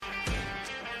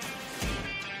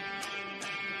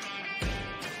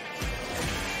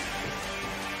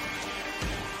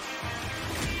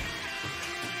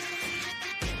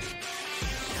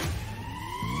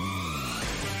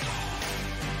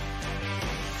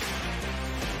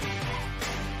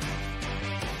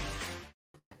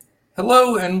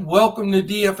Hello and welcome to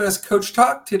DFS Coach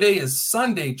Talk. Today is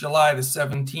Sunday, July the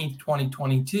 17th,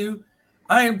 2022.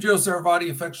 I am Joe Sarvati,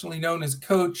 affectionately known as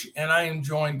Coach, and I am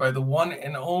joined by the one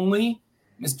and only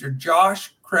Mr.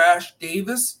 Josh Crash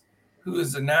Davis, who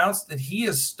has announced that he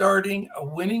is starting a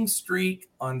winning streak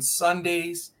on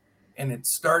Sundays, and it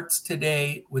starts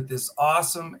today with this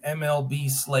awesome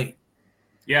MLB slate.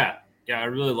 Yeah, I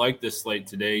really like this slate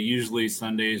today. Usually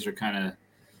Sundays are kind of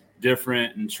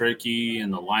different and tricky,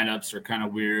 and the lineups are kind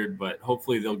of weird, but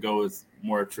hopefully they'll go with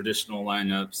more traditional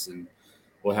lineups, and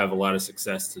we'll have a lot of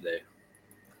success today.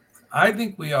 I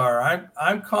think we are.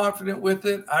 I'm confident with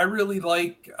it. I really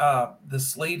like the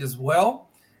slate as well.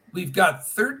 We've got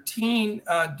 13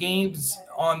 games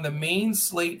on the main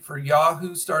slate for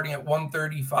Yahoo starting at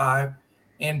 135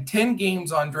 and 10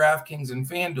 games on DraftKings and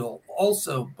FanDuel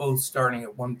also both starting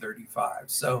at 135.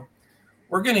 So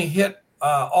we're going to hit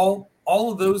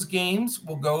all of those games.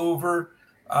 We'll go over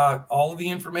all of the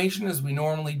information as we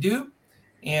normally do.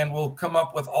 And we'll come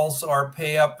up with also our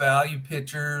pay up value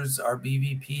pitchers, our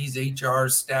BVPs,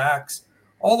 HRs, stacks,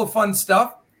 all the fun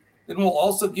stuff. Then we'll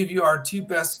also give you our two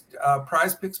best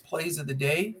prize picks plays of the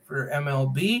day for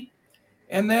MLB.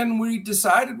 And then we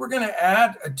decided we're going to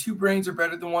add a two brains are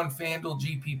better than one FanDuel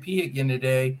GPP again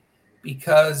today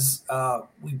because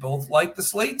we both like the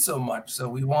slate so much. So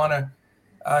we want to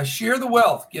share the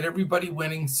wealth, get everybody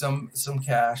winning some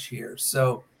cash here.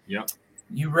 So Yep.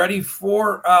 You ready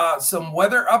for some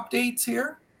weather updates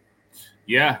here?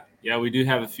 Yeah, we do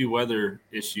have a few weather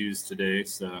issues today,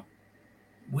 so.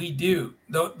 We do.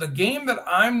 The game that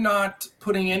I'm not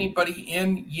putting anybody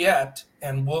in yet,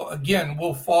 and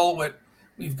we'll follow it.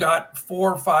 We've got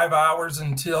 4 or 5 hours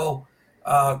until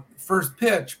first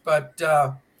pitch, but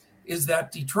is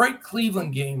that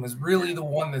Detroit-Cleveland game is really the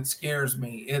one that scares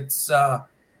me. It's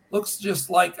looks just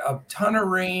like a ton of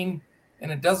rain,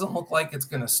 and it doesn't look like it's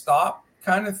going to stop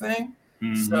kind of thing.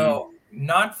 Mm-hmm. So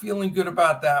not feeling good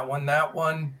about that one. That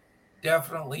one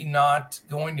definitely not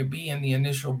going to be in the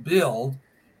initial build.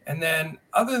 And then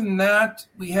other than that,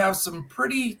 we have some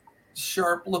pretty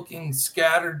sharp-looking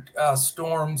scattered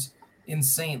storms in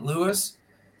St. Louis.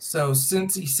 So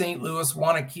Cincy, St. Louis,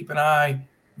 want to keep an eye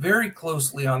very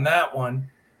closely on that one.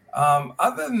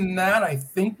 Other than that, I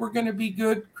think we're going to be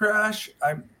good, Crash.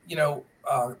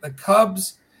 The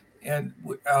Cubs and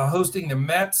hosting the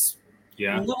Mets.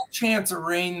 Yeah. A little chance of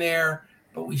rain there,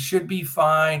 but we should be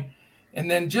fine. And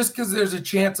then just because there's a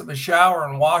chance of a shower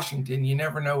in Washington, you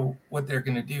never know what they're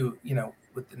going to do,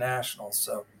 with the Nationals.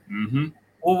 So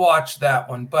We'll watch that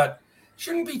one, but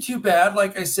shouldn't be too bad.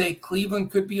 Like I say,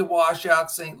 Cleveland could be a washout,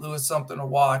 St. Louis something to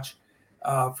watch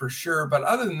for sure. But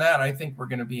other than that, I think we're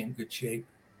going to be in good shape.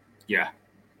 Yeah,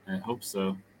 I hope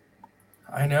so.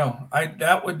 I know.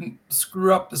 That would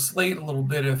screw up the slate a little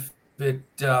bit if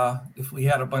we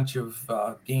had a bunch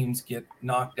of games get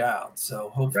knocked out. So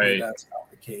hopefully That's not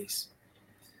the case.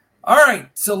 All right,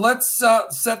 so let's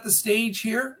set the stage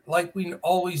here, like we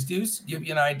always do, to give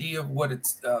you an idea of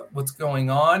what's going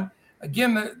on.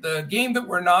 Again, the game that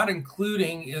we're not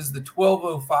including is the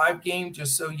 12:05 game.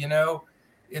 Just so you know,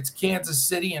 it's Kansas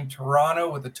City and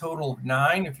Toronto with a total of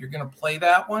 9. If you're going to play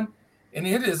that one, and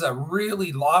it is a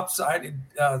really lopsided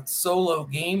solo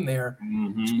game there.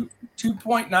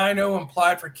 2.90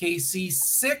 implied for KC,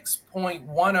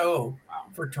 6.10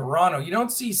 for Toronto. You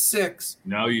don't see 6.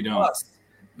 No, you don't. Plus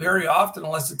very often,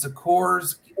 unless it's a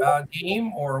Coors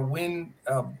game or a Win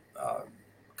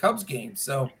Cubs game.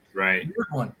 So right, weird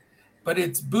one. But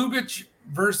it's Bubic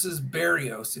versus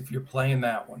Berrios if you're playing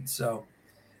that one. So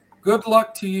good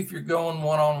luck to you if you're going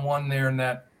one-on-one there in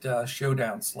that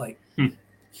showdown slate.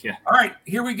 Yeah. All right,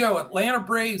 here we go. Atlanta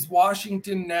Braves,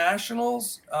 Washington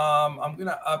Nationals. I'm going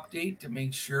to update to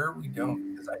make sure we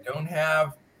don't, because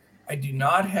I do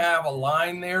not have a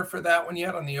line there for that one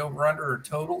yet on the over-under or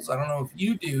totals. I don't know if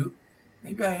you do.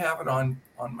 Maybe I have it on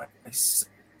my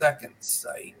second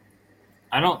site.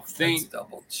 I don't think. Let's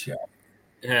double check.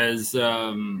 Has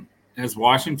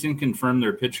Washington confirmed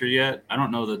their pitcher yet? I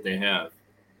don't know that they have.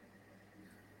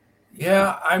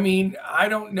 Yeah, I mean, I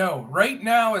don't know. Right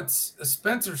now, it's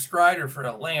Spencer Strider for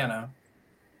Atlanta.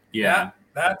 Yeah.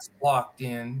 That's locked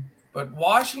in. But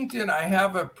Washington, I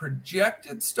have a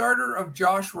projected starter of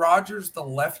Josh Rogers, the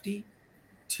lefty,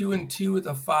 2-2 with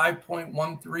a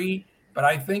 5.13. But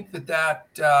I think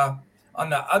that on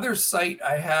the other site,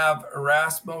 I have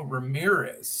Erasmo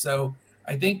Ramirez. So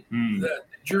I think the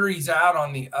jury's out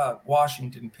on the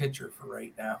Washington pitcher for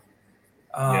right now.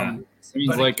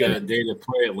 Seems like a day to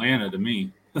play Atlanta to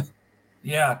me.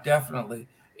 Yeah, definitely.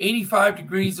 85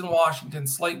 degrees in Washington,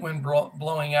 slight wind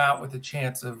blowing out with a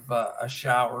chance of a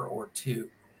shower or two.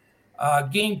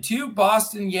 Game 2,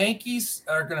 Boston Yankees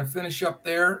are going to finish up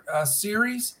their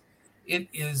series. It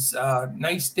is a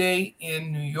nice day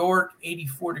in New York,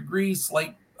 84 degrees,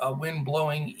 slight wind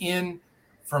blowing in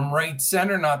from right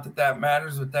center. Not that that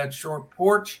matters with that short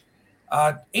porch.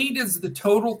 8 is the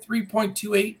total,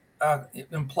 3.28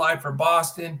 implied for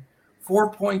Boston,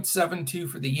 4.72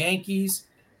 for the Yankees.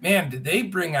 Man, did they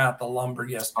bring out the lumber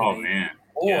yesterday? Oh, man.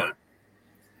 Lord.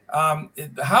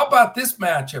 How about this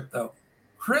matchup, though?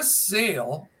 Chris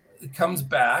Sale comes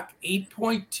back,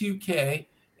 8.2K,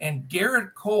 and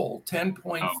Garrett Cole,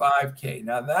 10.5K.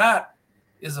 Now, that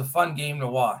is a fun game to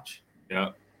watch.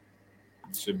 Yeah.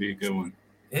 It should be a good one.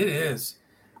 It is.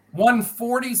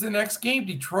 140 is the next game.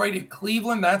 Detroit at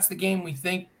Cleveland. That's the game we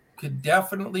think could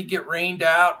definitely get rained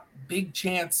out. Big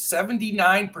chance,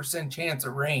 79% chance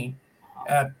of rain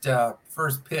at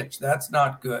first pitch. That's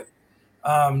not good.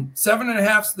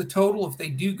 7.5 is the total. If they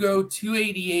do go,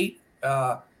 288,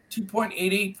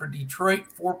 2.88 for Detroit,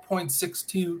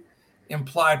 4.62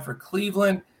 implied for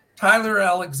Cleveland. Tyler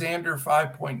Alexander,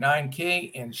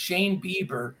 5.9K, and Shane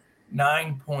Bieber,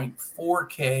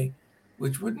 9.4K,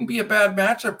 which wouldn't be a bad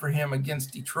matchup for him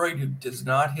against Detroit, who does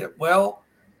not hit well,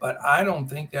 but I don't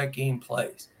think that game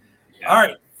plays. Yeah. All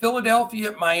right,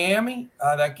 Philadelphia at Miami.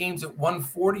 That game's at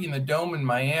 140 in the Dome in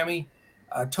Miami.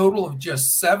 A total of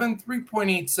just 7,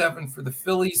 3.87 for the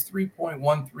Phillies,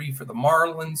 3.13 for the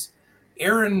Marlins.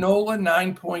 Aaron Nola,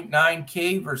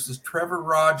 9.9K versus Trevor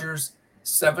Rogers,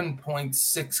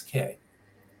 7.6K.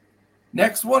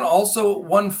 Next one, also at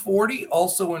 140,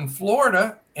 also in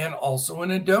Florida, and also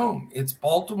in a dome. It's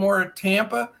Baltimore at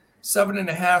Tampa,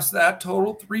 7.5 that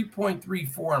total,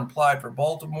 3.34 implied for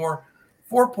Baltimore,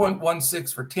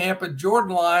 4.16 for Tampa.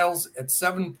 Jordan Lyles at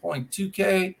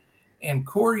 7.2K, and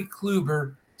Corey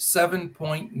Kluber,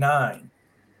 7.9.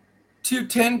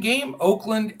 2:10 game,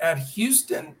 Oakland at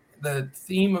Houston. The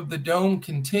theme of the dome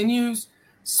continues.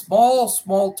 Small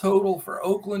total for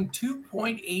Oakland,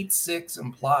 2.86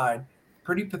 implied.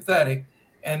 Pretty pathetic.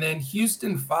 And then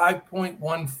Houston,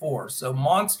 5.14. So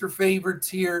monster favorites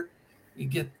here. You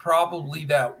get probably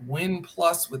that win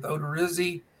plus with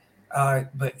Odorizzi,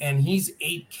 and he's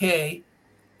 8K.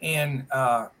 And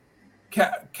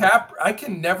Cap, I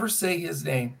can never say his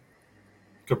name.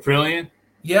 Caprillion?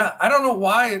 Yeah, I don't know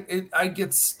why I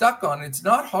get stuck on it. It's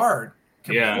not hard.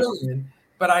 Caprillion,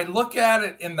 but I look at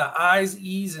it in the I's,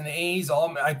 E's, and A's.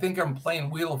 I think I'm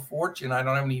playing Wheel of Fortune. I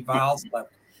don't have any vowels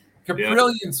left.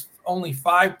 Caprillion's only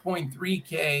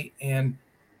 5.3K, and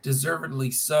deservedly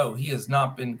so. He has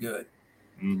not been good.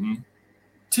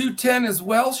 2:10 as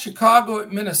well. Chicago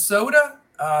at Minnesota.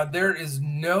 There is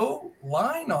no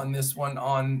line on this one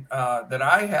that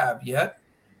I have yet.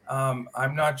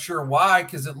 I'm not sure why,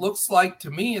 because it looks like to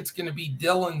me it's going to be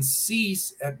Dylan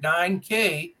Cease at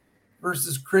 9K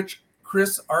versus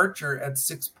Chris Archer at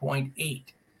 6.8.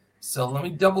 So let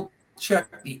me double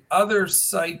check the other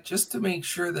site just to make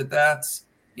sure that's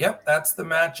the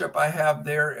matchup I have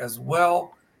there as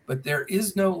well. But there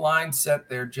is no line set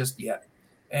there just yet.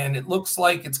 And it looks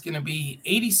like it's going to be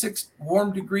 86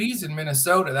 warm degrees in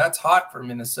Minnesota. That's hot for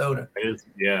Minnesota. It is,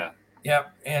 yeah.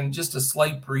 Yep, and just a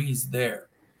slight breeze there.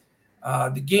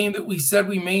 The game that we said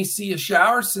we may see a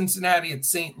shower, Cincinnati at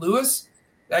St. Louis.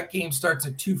 That game starts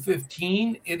at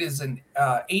 2:15. It is an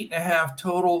 8.5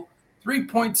 total,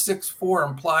 3.64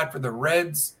 implied for the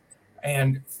Reds,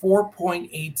 and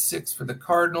 4.86 for the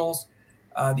Cardinals.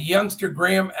 The youngster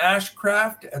Graham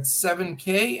Ashcraft at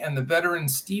 7K, and the veteran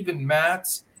Steven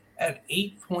Matz at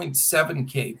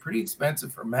 8.7K. Pretty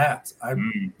expensive for Matz.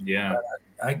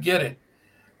 I get it.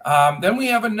 Then we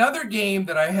have another game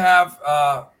that I have.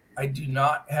 I do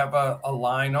not have a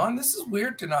line on. This is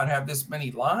weird to not have this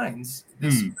many lines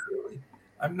this early.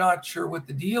 I'm not sure what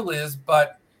the deal is,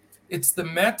 but it's the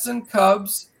Mets and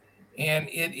Cubs, and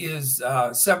it is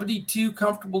 72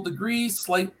 comfortable degrees,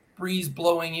 slight breeze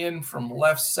blowing in from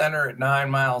left center at 9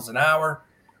 miles an hour.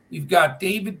 We've got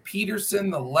David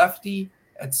Peterson, the lefty,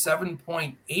 at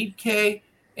 7.8K,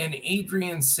 and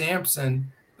Adrian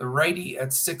Sampson, the righty, at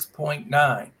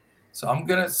 6.9. So I'm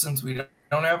going to, since we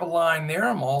don't have a line there,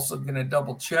 I'm also going to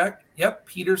double check. Yep,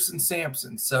 Peterson,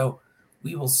 Sampson. So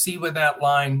we will see when that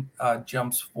line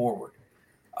jumps forward.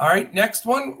 All right, next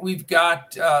one, we've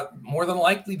got more than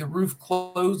likely the roof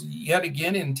closed yet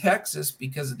again in Texas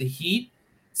because of the heat.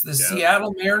 It's the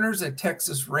Seattle Mariners at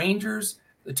Texas Rangers.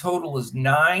 The total is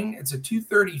 9. It's a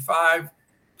 2:35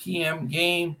 p.m.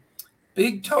 game.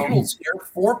 Big totals here,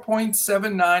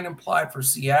 4.79 implied for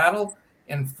Seattle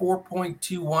and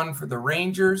 4.21 for the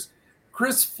Rangers.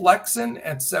 Chris Flexen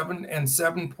at 7 and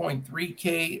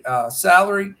 7.3K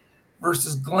salary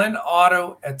versus Glenn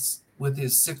Otto with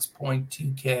his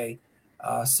 6.2K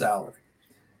salary.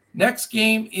 Next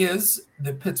game is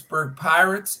the Pittsburgh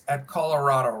Pirates at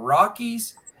Colorado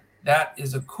Rockies. That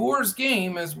is a Coors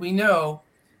game, as we know,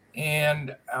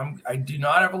 and I do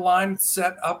not have a line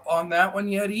set up on that one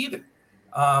yet either.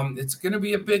 It's going to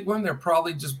be a big one. They're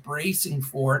probably just bracing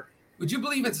for it. Would you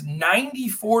believe it's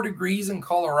 94 degrees in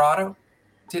Colorado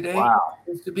today? Wow. It's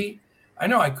supposed to be. I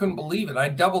know, I couldn't believe it. I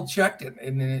double checked it,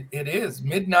 and it is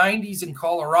mid 90s in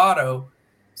Colorado.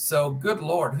 So good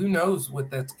Lord, who knows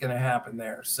what that's going to happen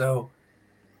there. So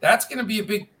that's going to be a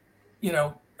big,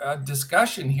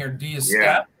 discussion here. Do you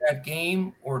staff that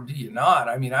game or do you not?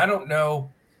 I mean, I don't know.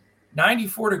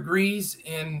 94 degrees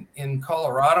in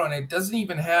Colorado, and it doesn't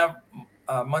even have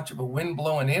much of a wind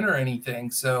blowing in or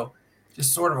anything. So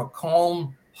just sort of a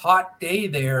calm, hot day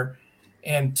there.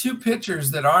 And two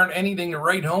pitchers that aren't anything to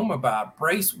write home about.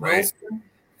 Bryce Wilson,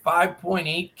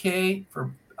 5.8K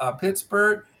for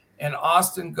Pittsburgh, and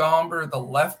Austin Gomber, the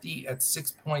lefty, at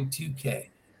 6.2K.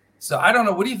 So I don't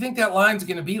know. What do you think that line's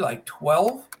going to be, like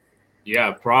 12?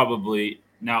 Yeah, probably.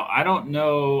 Now, I don't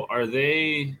know. Are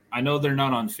they – I know they're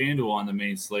not on FanDuel on the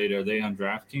main slate. Are they on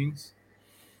DraftKings?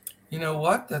 You know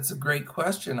what? That's a great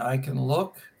question. I can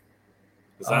look.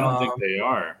 Because I don't think they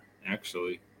are,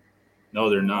 actually. No,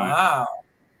 they're not. Wow.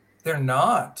 They're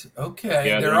not. Okay.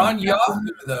 Yeah, they're on Yahoo,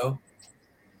 though.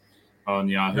 On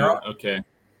Yahoo? Okay.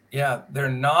 Yeah, they're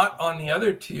not on the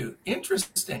other two.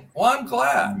 Interesting. Well, I'm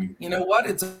glad. Mm-hmm. You know what?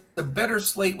 It's a better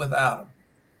slate without them.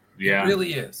 Yeah. It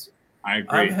really is. I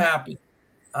agree. I'm happy.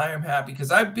 I am happy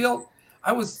because when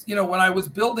I was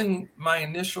building my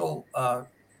initial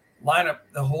lineup,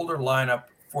 the holder lineup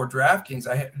for DraftKings,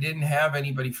 I didn't have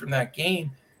anybody from that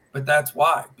game, but that's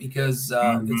why, because it's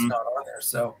not on there.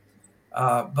 So,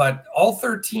 but all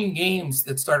 13 games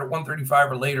that start at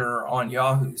 1:35 or later are on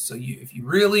Yahoo. So if you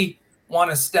really want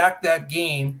to stack that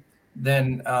game,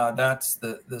 then that's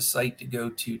the site to go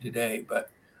to today. But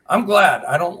I'm glad.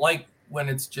 I don't like when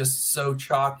it's just so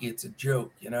chalky. It's a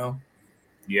joke,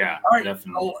 Yeah, all right,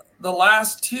 definitely. The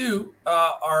last two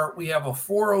we have a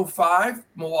 4:05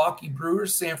 Milwaukee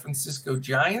Brewers, San Francisco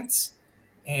Giants.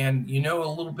 And you know a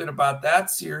little bit about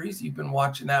that series. You've been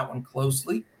watching that one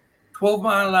closely.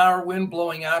 12-mile-an-hour wind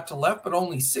blowing out to left, but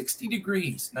only 60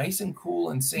 degrees. Nice and cool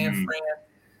in San Fran.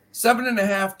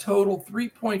 7.5 total,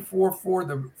 3.4 for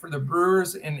the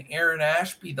Brewers, and Aaron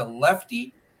Ashby, the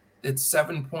lefty, that's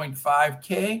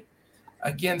 7.5K.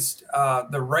 Against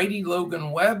the righty Logan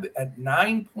Webb at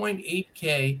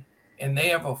 9.8K, and they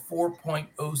have a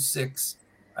 4.06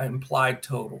 implied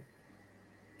total.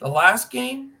 The last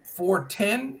game,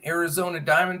 4:10, Arizona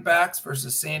Diamondbacks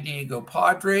versus San Diego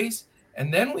Padres.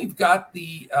 And then we've got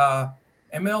the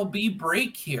MLB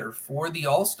break here for the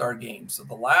All-Star game. So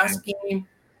the last game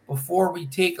before we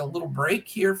take a little break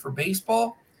here for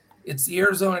baseball, it's the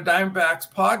Arizona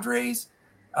Diamondbacks Padres,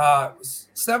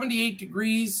 78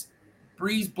 degrees,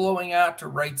 breeze blowing out to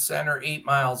right center, 8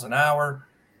 miles an hour.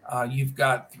 You've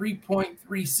got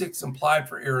 3.36 implied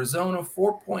for Arizona,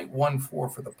 4.14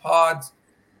 for the Pods.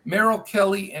 Merrill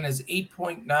Kelly and his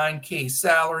 8.9K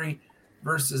salary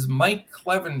versus Mike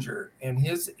Clevenger and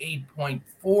his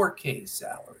 8.4K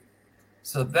salary.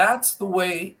 So that's the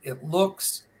way it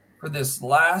looks for this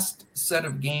last set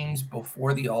of games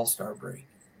before the All-Star break.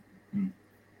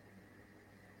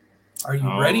 Are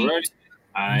you ready?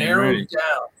 Narrow it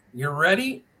down. You're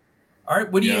ready? All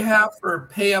right. What do you have for a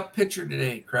pay-up pitcher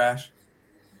today, Crash?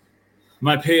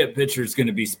 My pay-up pitcher is going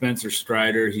to be Spencer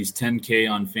Strider. He's 10K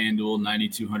on FanDuel,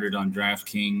 9,200 on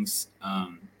DraftKings.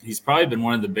 He's probably been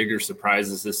one of the bigger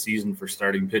surprises this season for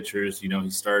starting pitchers. He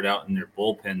started out in their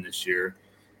bullpen this year,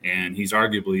 and he's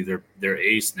arguably their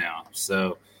ace now.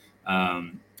 So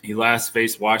he last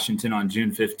faced Washington on June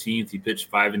 15th. He pitched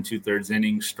 5 2/3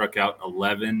 innings, struck out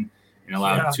 11, and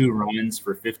allowed 2 runs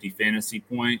for 50 fantasy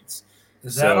points.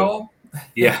 Is that all?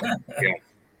 Yeah.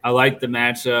 I like the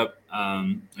matchup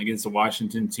against the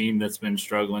Washington team that's been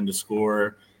struggling to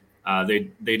score.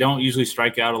 They don't usually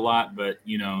strike out a lot, but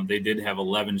they did have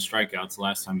 11 strikeouts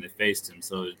last time they faced him.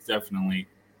 So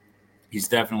he's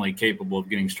definitely capable of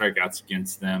getting strikeouts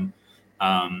against them.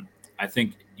 I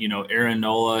think Aaron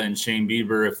Nola and Shane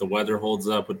Bieber, if the weather holds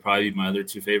up, would probably be my other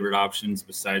 2 favorite options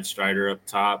besides Strider up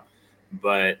top.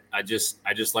 But I just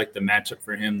like the matchup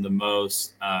for him the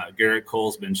most. Garrett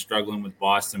Cole's been struggling with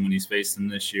Boston when he's faced them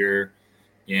this year.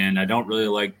 And I don't really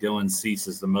like Dylan Cease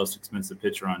as the most expensive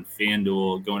pitcher on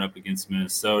FanDuel going up against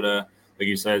Minnesota. Like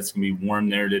you said, it's going to be warm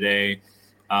there today.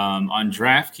 On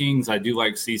DraftKings, I do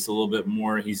like Cease a little bit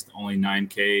more. He's only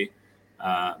 9K.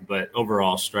 But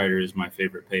overall, Strider is my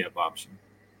favorite pay-up option.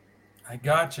 I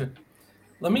got you.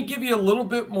 Let me give you a little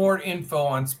bit more info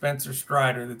on Spencer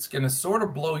Strider that's going to sort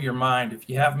of blow your mind if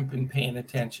you haven't been paying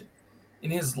attention. In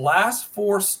his last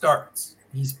 4 starts,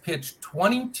 he's pitched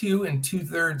 22 and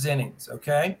 2/3 innings,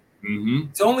 okay? Mm-hmm.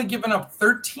 He's only given up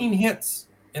 13 hits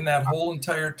in that whole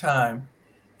entire time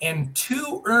and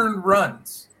 2 earned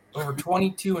runs over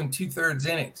 22 and 2/3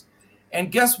 innings.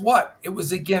 And guess what? It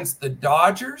was against the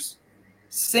Dodgers,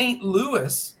 St.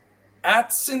 Louis,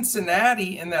 at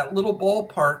Cincinnati in that little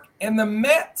ballpark, and the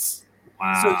Mets.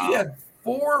 Wow. So he had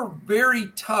 4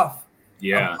 very tough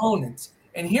opponents.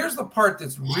 And here's the part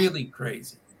that's really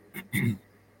crazy.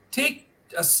 Take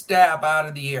a stab out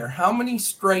of the air. How many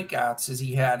strikeouts has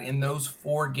he had in those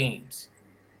 4 games?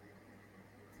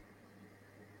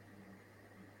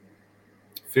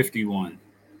 51.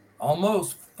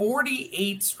 Almost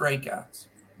 48 strikeouts.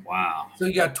 Wow. So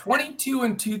you got 22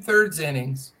 and 2/3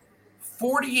 innings,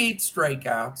 48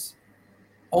 strikeouts,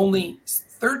 only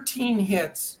 13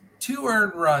 hits, 2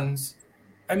 earned runs.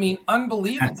 I mean,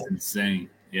 unbelievable. That's insane.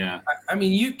 Yeah. I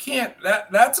mean, you can't.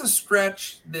 That's a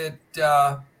stretch that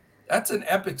that's an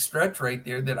epic stretch right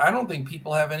there. That I don't think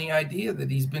people have any idea that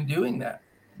he's been doing that.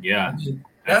 Yeah. I mean,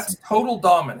 that's total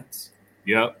dominance.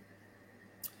 Yep.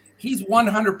 He's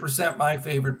 100% my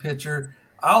favorite pitcher.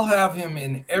 I'll have him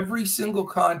in every single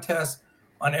contest,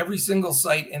 on every single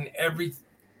site, in every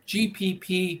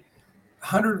GPP,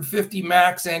 150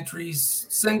 max entries,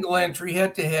 single entry,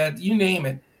 head-to-head, you name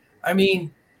it. I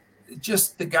mean,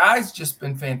 just the guy's just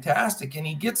been fantastic, and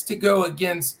he gets to go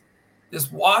against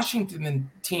this Washington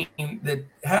team that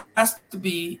has to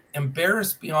be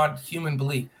embarrassed beyond human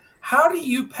belief. How do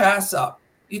you pass up?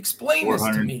 Explain this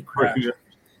to me, Crash.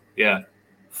 Yeah.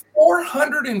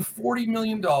 $440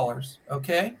 million,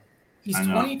 okay? He's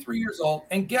 23 years old,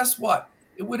 and guess what?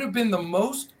 It would have been the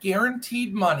most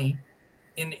guaranteed money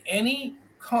in any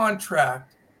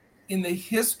contract in the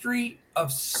history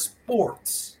of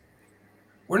sports.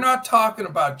 We're not talking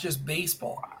about just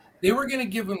baseball. They were going to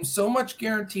give him so much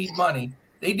guaranteed money,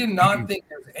 they did not think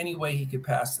there was any way he could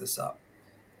pass this up.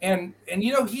 And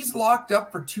you know, he's locked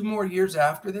up for 2 more years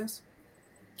after this.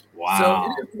 Wow.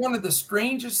 So it is one of the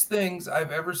strangest things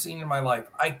I've ever seen in my life.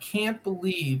 I can't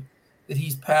believe that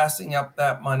he's passing up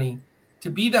that money to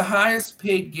be the highest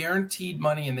paid guaranteed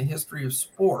money in the history of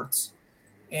sports,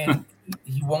 and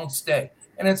he won't stay.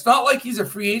 And it's not like he's a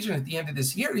free agent at the end of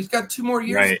this year. He's got 2 more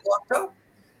years locked up.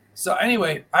 So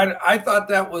anyway, I thought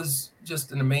that was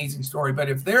just an amazing story. But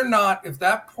if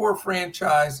that poor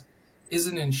franchise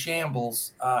isn't in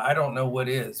shambles, I don't know what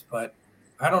is. But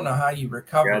I don't know how you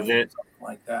recover from something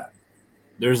like that.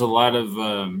 There's a lot of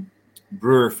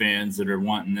Brewer fans that are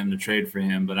wanting them to trade for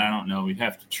him, but I don't know. We'd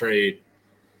have to trade.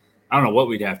 I don't know what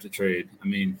we'd have to trade. I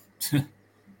mean,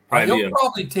 he'll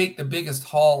probably take the biggest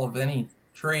haul of any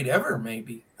trade ever,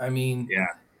 maybe. I mean, yeah.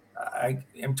 I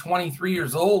am 23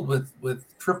 years old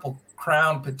with triple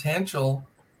crown potential.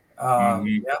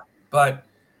 Yeah, but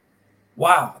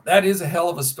wow, that is a hell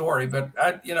of a story. But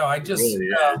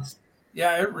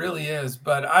yeah, it really is.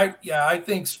 But I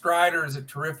think Strider is a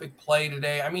terrific play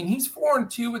today. I mean, he's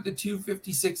 4-2 with the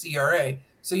 2.56 ERA.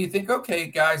 So you think, okay,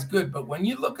 guy's good. But when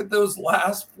you look at those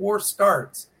last 4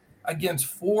 starts against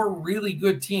 4 really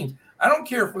good teams, I don't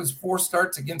care if it was 4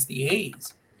 starts against the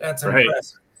A's. That's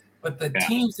impressive. But the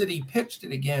teams that he pitched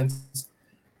it against,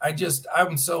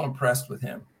 I'm so impressed with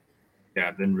him. Yeah,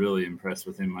 I've been really impressed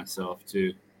with him myself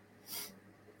too.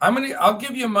 I'll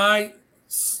give you my.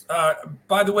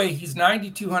 By the way, he's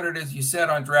 9,200 as you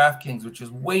said on DraftKings, which is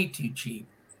way too cheap.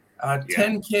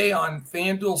 $10K on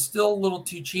FanDuel, still a little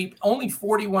too cheap. Only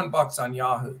 $41 on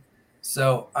Yahoo.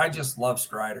 So I just love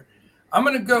Strider. I'm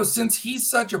going to go, since he's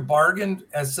such a bargain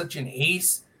as such an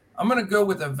ace, I'm going to go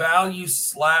with a value /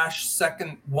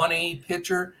 second 1A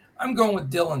pitcher. I'm going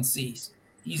with Dylan Cease.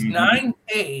 He's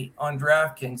 $9K on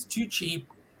DraftKings, too cheap.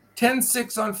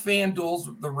 $10.6 on FanDuel's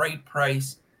the right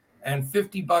price, and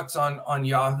 $50 on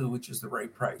Yahoo, which is the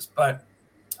right price. But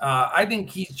I think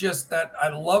he's just that. I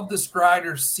love the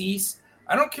Strider Cease.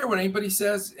 I don't care what anybody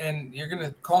says, and you're going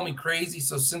to call me crazy.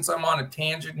 So since I'm on a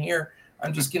tangent here,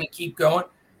 I'm just going to keep going.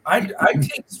 I'd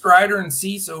take Strider and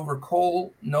Cease over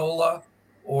Cole, Nola,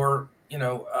 or in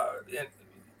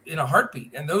a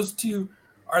heartbeat. And those two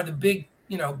are the big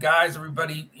guys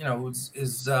everybody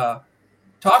is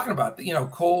talking about.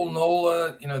 Cole,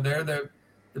 Nola, they're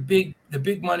the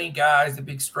big money guys, the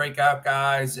big strikeout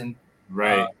guys, and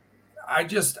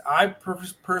I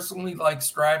personally like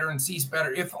Strider and Cease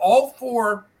better. If all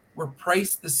 4 were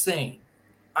priced the same,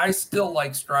 I still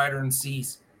like Strider and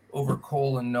Cease over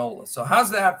Cole and Nola. So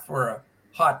how's that for a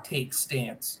hot take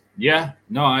stance? Yeah,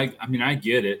 no, I mean, I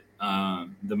get it.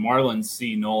 the Marlins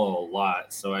see Nola a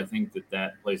lot, so I think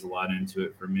that plays a lot into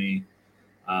it for me.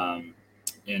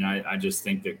 And I just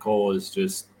think that Cole is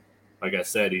just, like I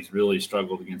said, he's really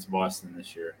struggled against Boston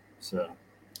this year. So,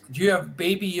 do you have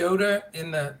Baby Yoda in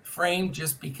the frame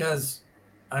just because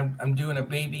I'm doing a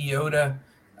Baby Yoda?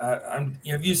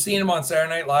 Have you seen him on Saturday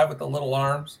Night Live with the little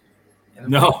arms?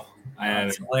 No, I haven't.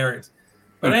 It's hilarious.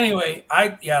 But anyway,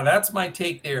 that's my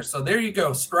take there. So there you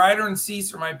go. Strider and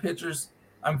Cease are my pitchers.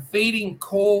 I'm fading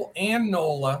Cole and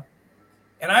Nola,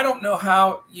 and I don't know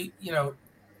how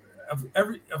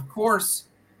of course,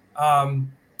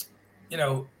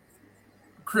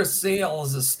 Chris Sale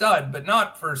is a stud, but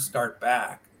not first start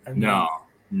back. I mean, no.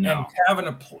 And having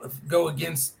to go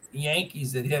against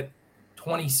Yankees that hit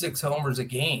 26 homers a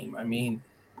game. I mean,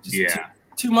 just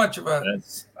too much of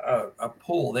a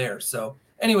pull there. So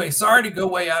anyway, sorry to go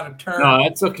way out of turn. No,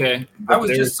 that's okay. I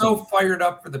was just so fired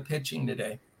up for the pitching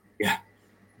today. Yeah.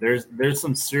 There's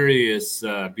some serious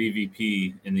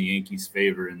BVP in the Yankees'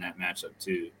 favor in that matchup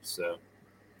too. So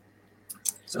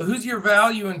who's your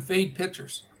value and fade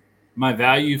pitchers? My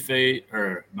value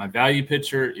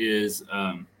pitcher is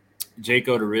Jake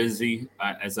Odorizzi.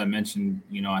 As I mentioned,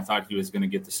 I thought he was going to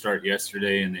get the start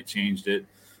yesterday, and they changed it.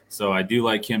 So I do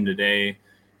like him today.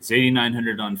 He's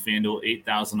 8,900 on FanDuel,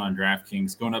 8,000 on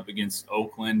DraftKings, going up against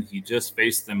Oakland. He just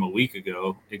faced them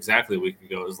exactly a week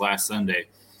ago. It was last Sunday.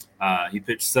 He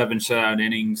pitched 7 shutout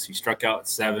innings. He struck out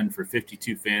 7 for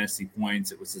 52 fantasy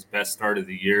points. It was his best start of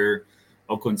the year.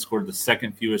 Oakland scored the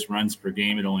second fewest runs per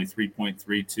game at only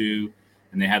 3.32,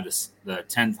 and they had the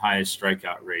 10th highest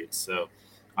strikeout rate. So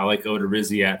I like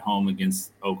Odorizzi at home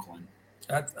against Oakland.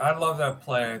 I love that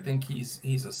play. I think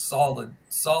he's a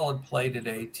solid play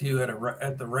today too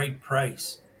at the right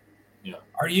price. Yeah.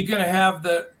 Are you going to have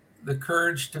the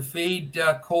courage to fade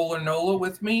Cole or Nola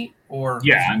with me, or?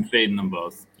 Yeah, I'm fading them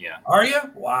both. Yeah. Are you?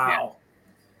 Wow.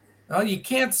 Yeah. Well, you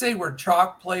can't say we're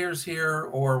chalk players here,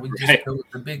 or we just go with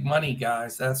the big money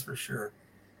guys. That's for sure.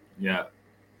 Yeah.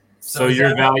 So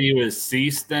your value is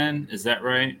Cease then? Is that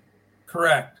right?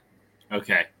 Correct.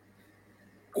 Okay.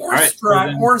 Or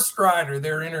or Strider.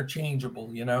 They're interchangeable,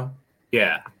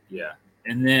 Yeah.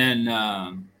 And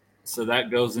then so that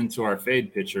goes into our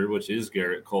fade pitcher, which is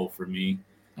Garrett Cole for me.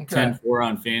 Okay. 10-4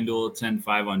 on FanDuel,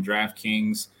 10-5 on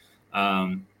DraftKings.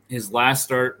 His last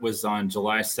start was on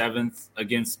July 7th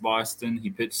against Boston. He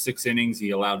pitched 6 innings.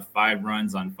 He allowed 5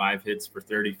 runs on 5 hits for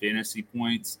 30 fantasy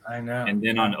points. I know. And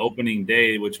then on opening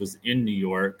day, which was in New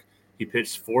York, he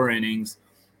pitched 4 innings,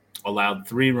 allowed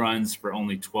 3 runs for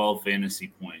only 12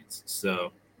 fantasy points.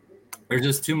 So there's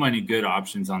just too many good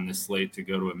options on this slate to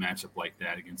go to a matchup like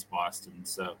that against Boston.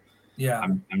 So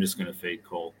I'm just going to fade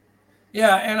Cole.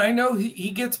 Yeah, and I know he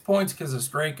gets points because of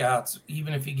strikeouts,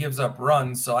 even if he gives up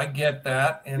runs. So I get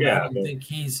that, and I don't think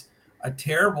he's a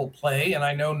terrible play. And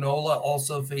I know Nola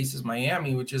also faces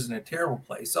Miami, which isn't a terrible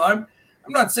play. So I'm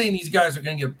not saying these guys are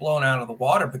going to get blown out of the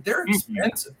water, but they're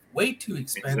expensive, way too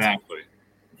expensive. Exactly.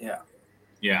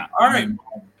 Yeah. All right.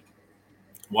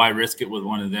 Why risk it with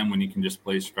one of them when you can just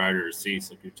play Strider or Cease,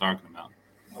 like you're talking about,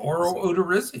 or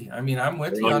Odorizzi? I mean, I'm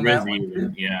with you on that one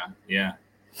too. Yeah.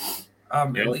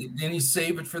 Then you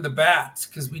save it for the bats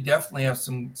because we definitely have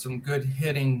some good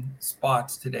hitting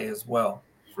spots today as well.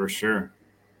 For sure.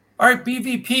 All right,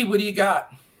 BVP, what do you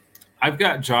got? I've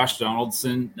got Josh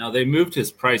Donaldson. Now, they moved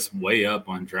his price way up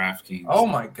on DraftKings. Oh,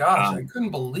 my gosh. I couldn't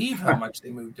believe how much they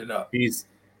moved it up. He's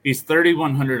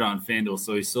 3,100 on FanDuel,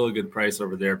 so he's still a good price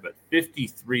over there, but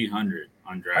 5,300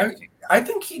 on DraftKings. I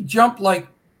think he jumped like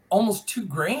almost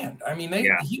 $2,000. I mean,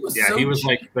 he was so he was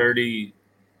cheap. Like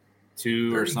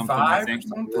 32 or something, I think.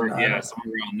 Somewhere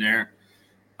around there.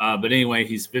 But anyway,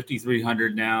 he's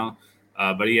 5,300 now.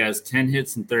 But he has 10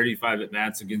 hits and 35 at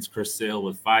bats against Chris Sale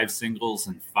with 5 singles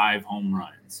and 5 home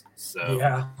runs. So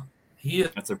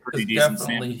that's a pretty decent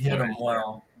definitely hit him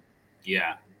well.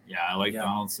 Yeah, I like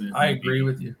Donaldson. I agree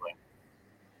with you.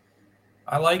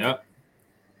 I like it.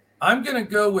 I'm going to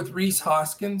go with Rhys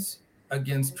Hoskins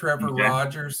against Trevor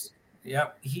Rogers.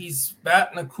 Yep, he's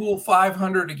batting a cool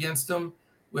 500 against him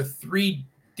with 3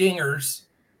 dingers,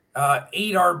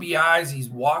 8 RBIs. He's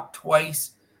walked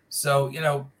twice. So,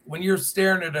 when you're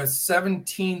staring at a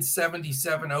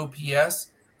 1777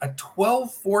 OPS, a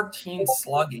 1214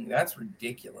 slugging, that's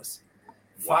ridiculous.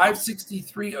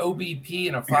 563 OBP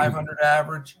and a 500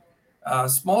 average.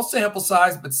 Small sample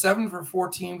size, but 7 for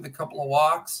 14 with a couple of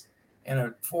walks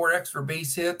and 4 extra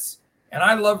base hits. And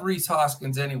I love Rhys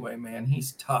Hoskins anyway, man.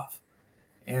 He's tough.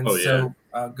 And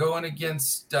going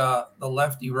against the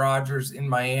lefty Rogers in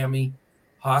Miami,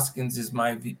 Hoskins is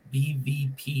my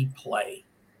BVP play.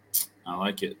 I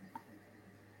like it.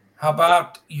 How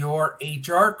about your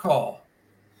HR call?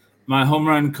 My home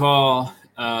run call,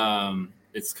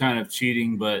 it's kind of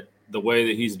cheating, but the way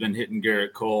that he's been hitting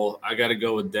Garrett Cole, I got to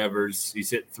go with Devers. He's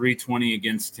hit 320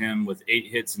 against him with 8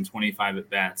 hits and 25 at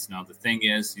bats. Now, the thing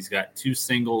is, he's got 2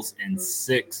 singles and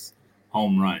 6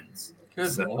 home runs.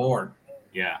 Good Lord.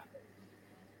 Yeah.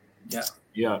 Yeah.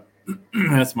 Yeah.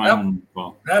 That's my home run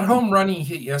call. That home run he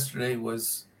hit yesterday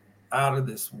was out of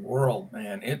this world,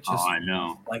 man. It just I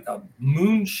know. like a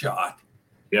moonshot.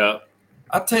 Yeah.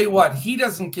 I'll tell you what, he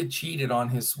doesn't get cheated on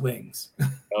his swings.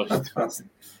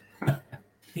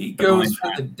 He goes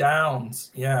for the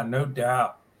downs. Yeah, no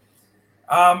doubt.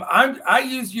 I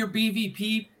use your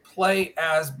BVP play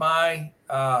as my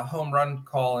home run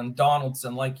call in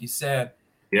Donaldson, like you said.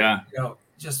 Yeah.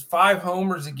 Just 5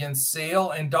 homers against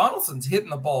Sale, and Donaldson's hitting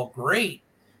the ball great.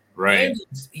 Right. And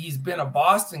he's been a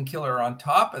Boston killer on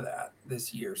top of that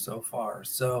this year so far.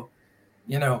 So,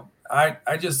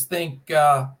 I just think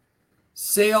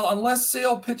Sale, unless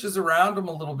Sale pitches around him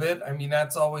a little bit, I mean,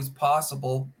 that's always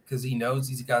possible because he knows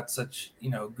he's got such,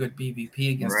 good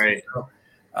BVP against him. So,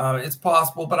 it's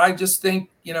possible. But I just think,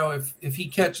 if he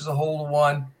catches a hold of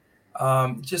one,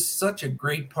 just such a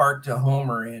great park to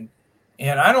homer in.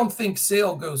 And I don't think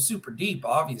Sale goes super deep,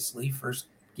 obviously, first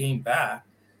game back.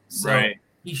 So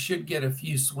he should get a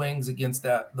few swings against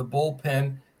the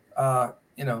bullpen,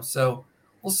 so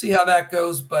we'll see how that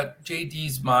goes. But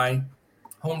JD's my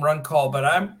home run call. But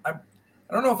I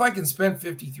don't know if I can spend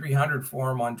 $5,300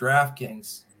 for him on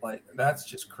DraftKings. Like, that's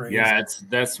just crazy. Yeah,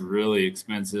 that's really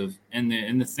expensive. And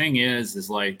the thing is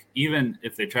like, even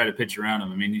if they try to pitch around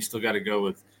him, I mean, you still got to go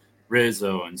with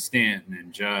Rizzo and Stanton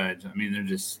and Judge. I mean,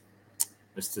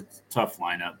 it's a tough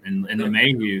lineup. And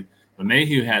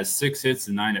LeMahieu has 6 hits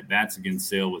and 9 at bats against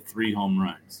Sale with 3 home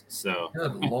runs. So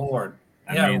good Lord.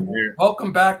 I mean,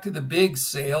 welcome back to the big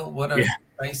Sale. What a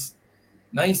nice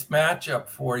matchup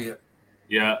for you.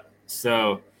 Yeah.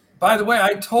 So by the way,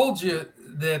 I told you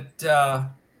that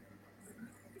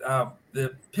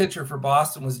the pitcher for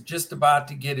Boston was just about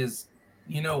to get his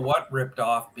ripped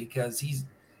off because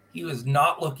he was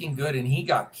not looking good and he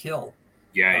got killed.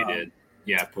 Yeah, he did.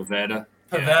 Yeah, Pivetta.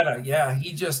 Yeah.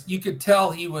 You could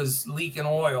tell he was leaking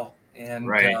oil.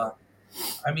 And I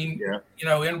mean,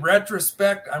 in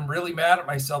retrospect, I'm really mad at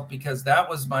myself because that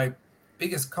was my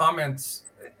biggest comments,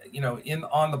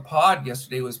 on the pod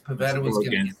yesterday was Pivetta was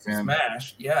going to get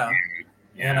smashed. Yeah.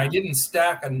 And I didn't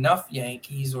stack enough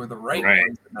Yankees or the right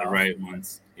ones. The right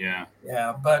ones. Yeah.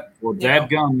 Yeah. But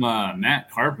dadgum Matt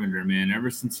Carpenter, man,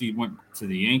 ever since he went to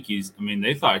the Yankees, I mean,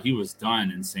 they thought he was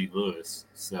done in St. Louis.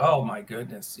 So oh my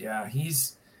goodness. Yeah.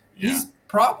 He's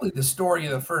probably the story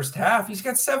of the first half. He's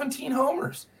got 17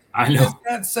 homers. I know. He's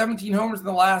had 17 homers in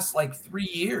the last 3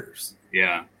 years.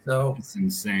 Yeah. So it's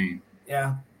insane.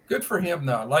 Yeah. Good for him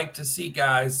though. I like to see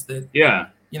guys that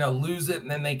lose it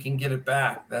and then they can get it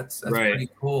back. That's pretty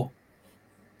cool.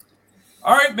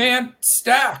 All right, man.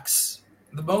 Stacks.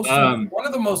 One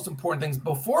of the most important things.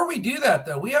 Before we do that,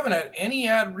 though, we haven't had any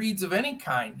ad reads of any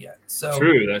kind yet. So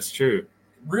true, that's true.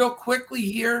 Real quickly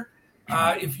here,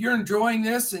 if you're enjoying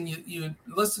this and you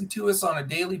listen to us on a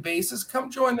daily basis, come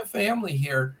join the family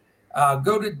here.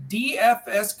 Go to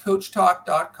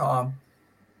dfscoachtalk.com.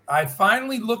 I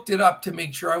finally looked it up to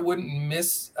make sure I wouldn't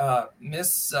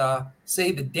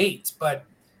say the dates, but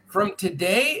from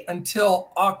today until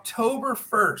October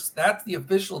 1st, that's the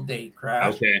official date,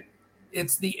 Crash. Okay.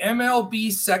 It's the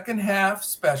MLB second half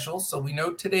special. So we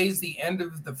know today's the end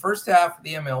of the first half of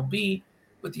the MLB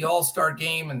with the All-Star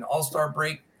game and All-Star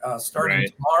break starting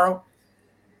tomorrow.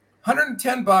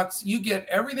 $110. You get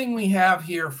everything we have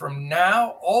here from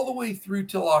now all the way through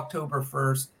till October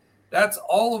 1st. That's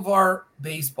all of our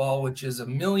baseball, which is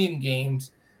 1 million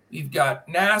games. We've got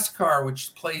NASCAR,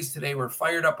 which plays today. We're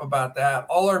fired up about that.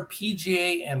 All our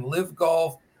PGA and Live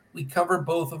Golf. We cover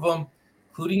both of them,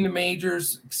 including the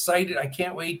majors. Excited. I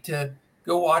can't wait to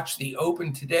go watch the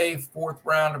Open today, 4th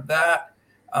round of that.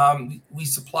 We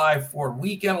supply for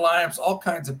weekend lineups, all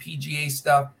kinds of PGA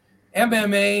stuff.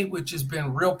 MMA, which has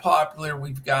been real popular.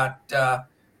 We've got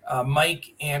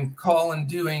Mike and Colin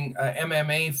doing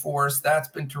MMA for us. That's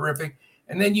been terrific.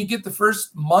 And then you get the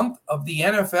first month of the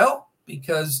NFL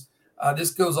because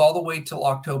this goes all the way till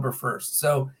October 1st.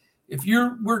 So if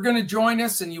we're going to join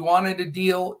us and you wanted a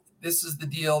deal, this is the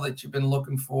deal that you've been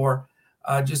looking for.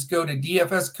 Just go to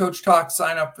DFS Coach Talk,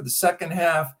 sign up for the second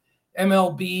half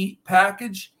MLB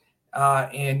package,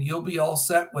 and you'll be all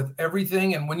set with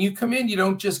everything. And when you come in, you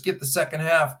don't just get the second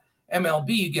half MLB,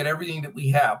 you get everything that we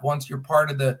have. Once you're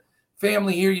part of the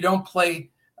family here, you don't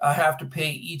have to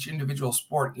pay each individual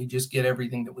sport. You just get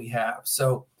everything that we have.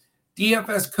 So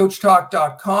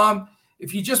DFSCoachTalk.com.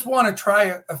 If you just want to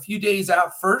try a few days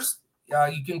out first,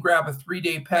 you can grab a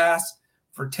 3-day pass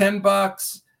for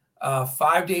 $10,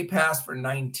 5-day pass for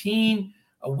 $19,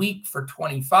 a week for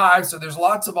 $25. So there's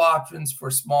lots of options for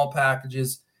small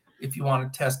packages if you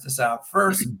want to test this out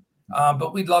first.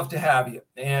 But we'd love to have you.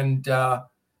 And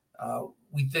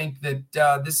we think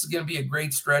that this is going to be a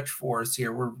great stretch for us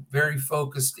here. We're very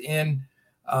focused in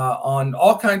on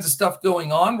all kinds of stuff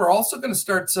going on. We're also going to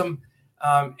start some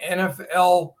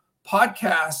NFL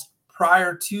podcasts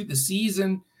prior to the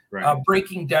season,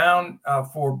 breaking down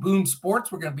for Boom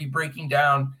Sports. We're going to be breaking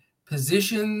down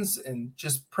positions and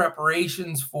just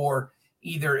preparations for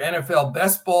either NFL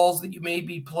best balls that you may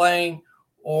be playing,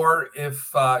 or if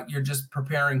you're just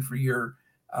preparing for your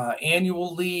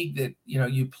annual league that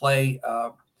you play,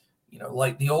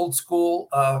 like the old school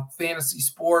fantasy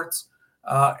sports,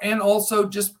 and also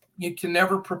just you can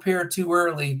never prepare too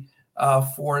early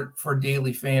for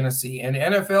daily fantasy. And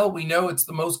NFL, we know it's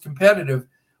the most competitive.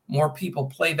 More people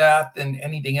play that than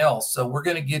anything else. So we're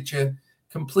going to get you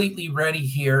completely ready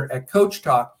here at Coach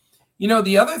Talk.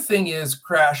 The other thing is,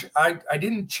 Crash, I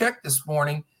didn't check this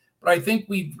morning, but I think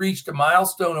we've reached a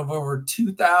milestone of over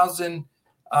 2,000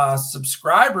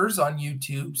 subscribers on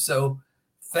YouTube. So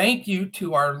thank you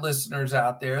to our listeners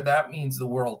out there. That means the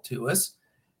world to us.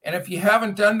 And if you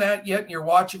haven't done that yet and you're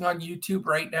watching on YouTube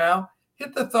right now,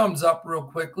 hit the thumbs up real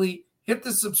quickly. Hit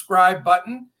the subscribe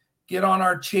button. Get on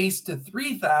our chase to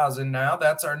 3,000 now.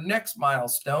 That's our next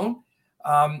milestone.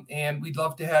 And we'd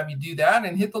love to have you do that.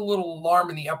 And hit the little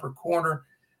alarm in the upper corner.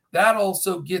 That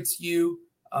also gets you,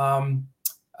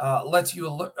 alerts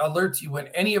you when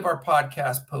any of our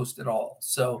podcasts post at all.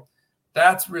 So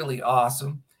that's really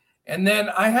awesome. And then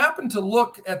I happened to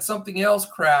look at something else,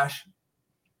 Crash.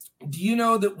 Do you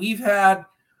know that we've had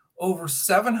over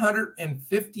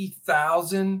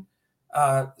 750,000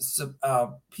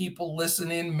 people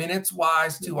listen in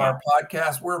minutes-wise to our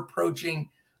podcast? We're approaching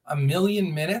 1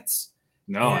 million minutes.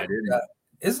 No, I didn't.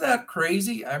 Isn't that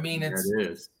crazy? I mean,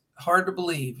 it's hard to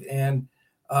believe. And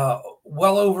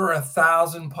well over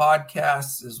 1,000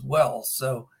 podcasts as well.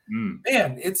 So,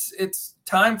 man, it's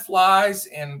time flies,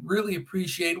 and really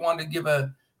wanted to give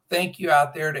a thank you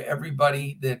out there to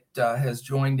everybody that has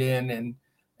joined in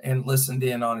and listened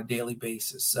in on a daily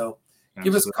basis. So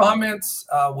give us comments,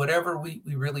 whatever. We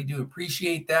really do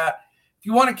appreciate that. If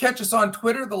you want to catch us on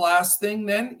Twitter, the last thing,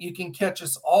 then you can catch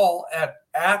us all at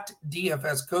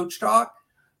DFS Coach Talk.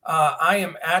 I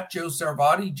am at Joe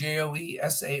Sarvadi,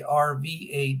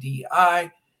 JoeSarvadi,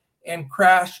 and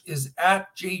Crash is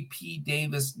at JP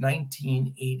Davis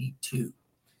 1982.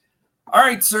 All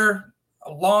right, sir.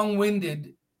 A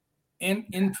long-winded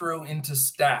intro into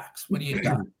stacks. What do you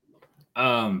got?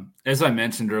 As I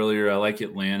mentioned earlier, I like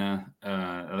Atlanta.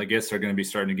 I guess they're going to be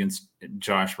starting against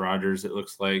Josh Rodgers, it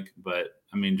looks like. But,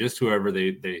 I mean, just whoever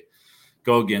they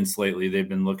go against lately, they've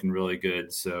been looking really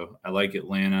good. So I like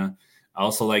Atlanta. I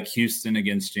also like Houston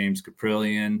against James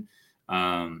Caprillion.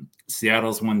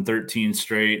 Seattle's won 13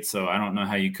 straight, so I don't know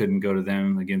how you couldn't go to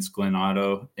them against Glenn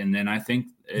Otto. And then I think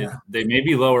they may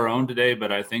be lower owned today,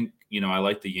 but I think, I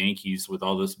like the Yankees with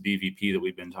all this BVP that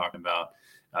we've been talking about.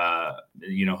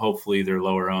 Hopefully they're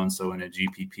lower owned. So in a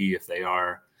GPP, if they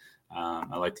are,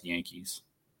 I like the Yankees.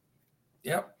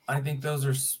 Yep. I think those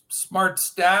are smart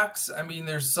stacks. I mean,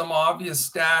 there's some obvious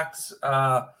stacks.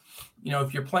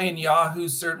 If you're playing Yahoo,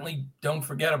 certainly don't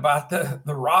forget about the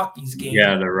Rockies game.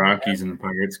 Yeah, the Rockies and the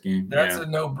Pirates game. That's a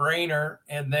no-brainer.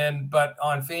 And then, but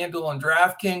on FanDuel and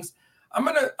DraftKings, I'm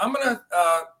gonna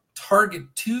target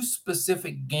two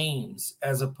specific games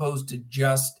as opposed to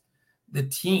just the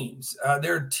teams.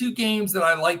 There are two games that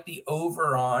I like the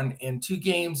over on, and two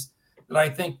games that I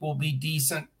think will be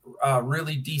decent,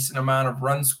 really decent amount of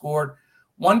runs scored.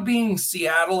 One being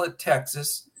Seattle at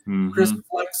Texas, Chris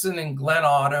Flexen and Glenn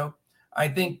Otto. I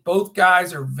think both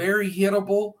guys are very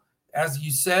hittable. As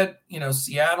you said,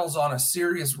 Seattle's on a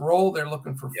serious roll. They're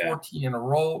looking for 14 in a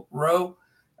row,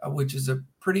 which is a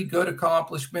pretty good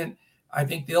accomplishment. I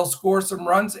think they'll score some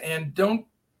runs, and don't,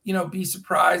 be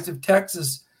surprised if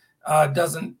Texas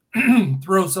doesn't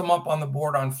throw some up on the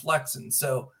board on Flexen.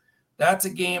 So that's a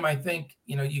game I think,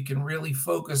 you can really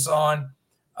focus on,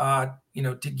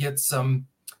 to get some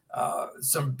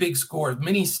big scores,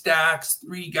 mini stacks,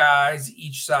 3 guys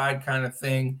each side kind of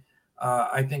thing.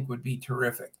 I think would be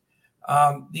terrific.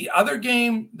 The other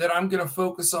game that I'm going to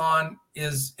focus on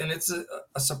is, and it's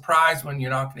a surprise when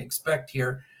you're not going to expect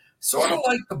here, sort of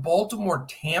like the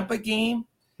Baltimore-Tampa game.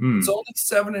 It's only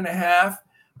 7.5.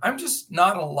 I'm just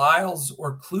not a Lyles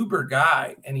or Kluber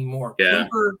guy anymore. Yeah.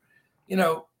 Kluber,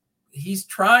 he's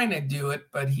trying to do it,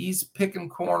 but he's picking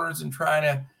corners and trying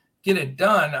to get it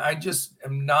done. I just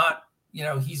am not,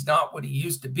 he's not what he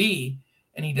used to be.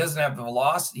 and he doesn't have the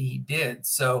velocity he did.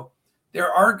 So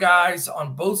there are guys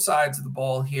on both sides of the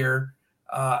ball here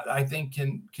I think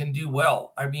can do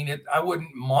well. I mean, I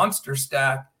wouldn't monster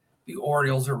stack the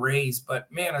Orioles or Rays,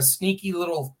 but man, a sneaky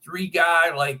little 3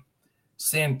 guy like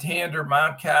Santander,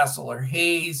 Mountcastle, or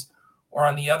Hayes, or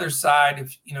on the other side,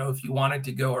 if you wanted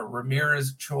to go a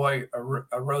Ramirez, Choi, a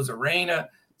Rosarena,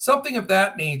 something of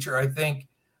that nature, I think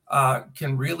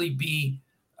can really be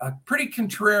pretty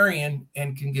contrarian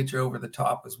and can get you over the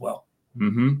top as well.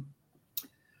 Mm-hmm.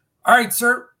 All right,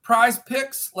 sir. Prize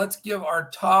picks. Let's give our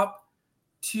top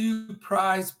 2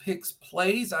 prize picks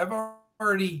plays. I've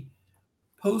already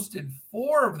posted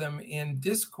 4 of them in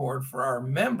Discord for our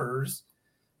members,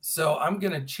 so I'm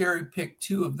going to cherry pick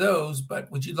 2 of those.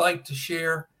 But would you like to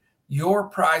share your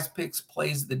prize picks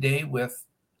plays of the day with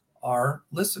our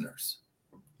listeners?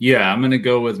 Yeah, I'm going to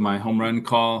go with my home run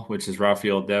call, which is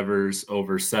Rafael Devers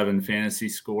over 7 fantasy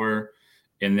score.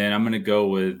 And then I'm going to go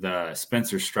with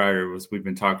Spencer Strider, as we've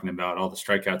been talking about, all the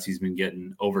strikeouts he's been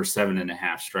getting, over 7.5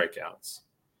 strikeouts.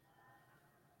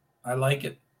 I like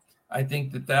it. I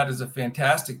think that is a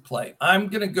fantastic play. I'm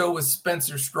going to go with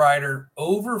Spencer Strider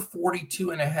over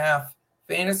 42.5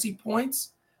 fantasy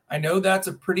points. I know that's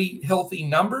a pretty healthy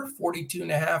number.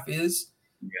 42.5 is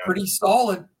pretty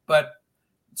solid, but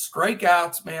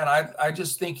strikeouts, man, I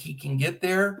just think he can get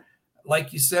there.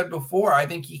 Like you said before, I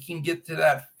think he can get to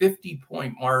that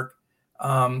 50-point mark.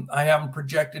 I have him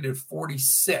projected at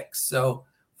 46. So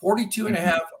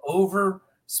 42.5 over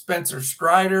Spencer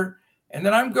Strider. And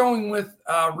then I'm going with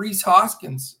Rhys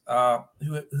Hoskins,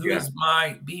 who is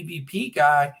my BVP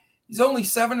guy. He's only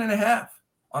 7.5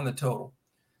 on the total.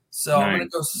 So I'm going to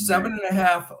go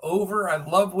 7.5 over. I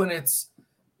love when it's,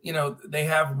 they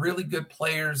have really good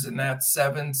players in that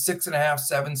 7, 6.5,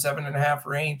 7, 7.5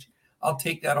 range. I'll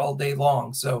take that all day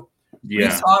long. So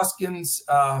Rhys Hoskins,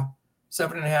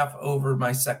 7.5 over,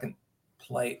 my second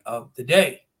play of the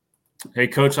day. Hey,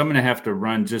 Coach, I'm going to have to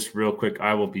run just real quick.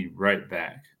 I will be right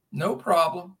back. No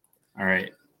problem. All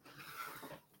right.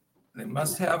 They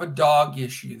must have a dog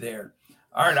issue there.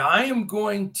 All right. I am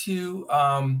going to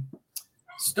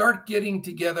start getting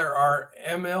together our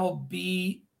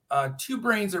MLB 2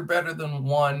 brains are better than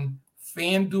one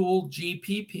FanDuel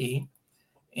GPP.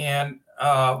 And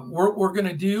what we're going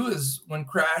to do is when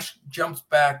Crash jumps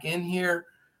back in here,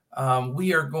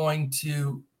 we are going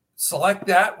to select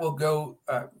that. We'll go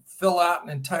fill out an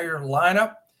entire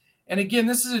lineup. And again,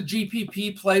 this is a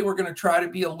GPP play. We're going to try to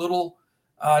be a little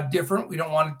different. We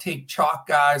don't want to take chalk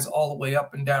guys all the way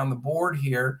up and down the board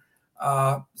here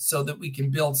so that we can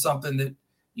build something that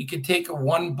you can take a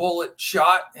 1 bullet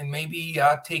shot and maybe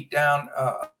take down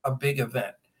a big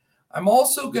event. I'm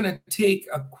also going to take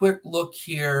a quick look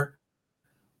here.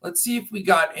 Let's see if we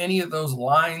got any of those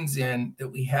lines in that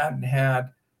we hadn't had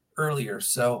earlier.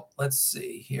 So let's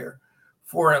see here.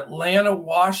 For Atlanta,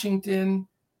 Washington,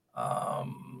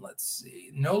 let's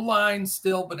see. No line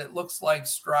still, but it looks like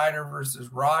Strider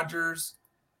versus Rogers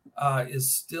is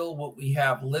still what we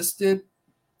have listed.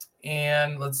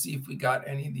 And let's see if we got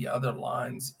any of the other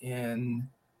lines in.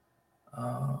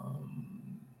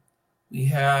 We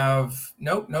have,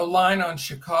 no line on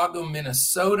Chicago,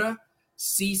 Minnesota.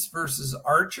 Cease versus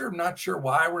Archer. I'm not sure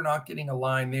why we're not getting a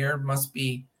line there. Must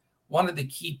be one of the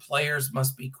key players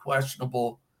must be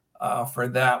questionable for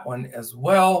that one as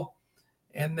well.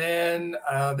 And then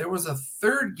there was a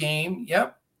third game.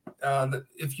 Yep.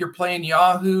 If you're playing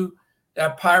Yahoo,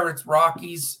 that Pirates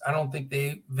Rockies, I don't think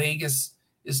Vegas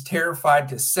is terrified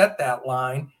to set that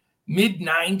line.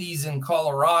 Mid-90s in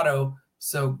Colorado.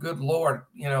 So good Lord,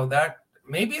 that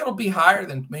maybe it'll be higher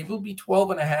maybe it'll be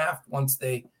 12.5 once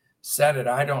they set it.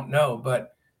 I don't know,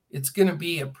 but it's going to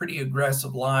be a pretty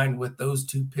aggressive line with those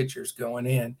 2 pitchers going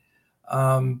in.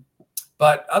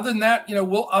 But other than that,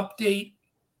 we'll update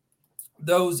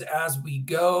those as we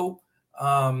go.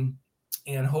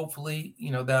 And hopefully,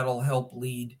 that'll help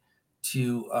lead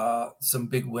to some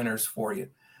big winners for you.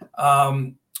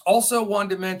 Also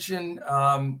wanted to mention,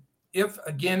 if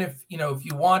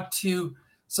you want to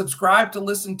subscribe to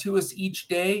listen to us each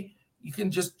day, you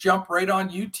can just jump right on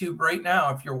YouTube right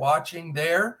now. If you're watching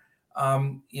there,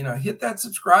 hit that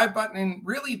subscribe button, and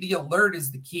really the alert is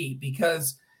the key,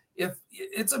 because if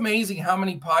it's amazing how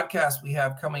many podcasts we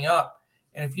have coming up.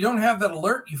 And if you don't have that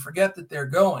alert, you forget that they're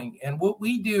going. And what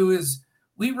we do is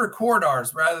we record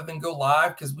ours rather than go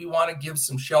live, because we want to give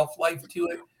some shelf life to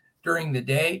it during the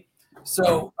day.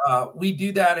 So we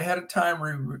do that ahead of time.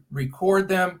 We record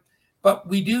them, but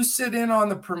we do sit in on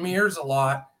the premieres a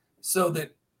lot so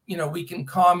that, we can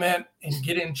comment and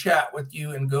get in chat with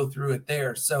you and go through it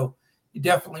there. So you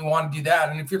definitely want to do that.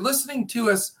 And if you're listening to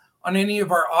us on any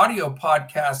of our audio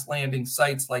podcast landing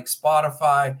sites like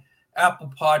Spotify,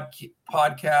 Apple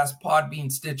Podcast,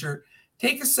 Podbean, Stitcher.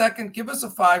 Take a second, give us a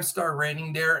 5-star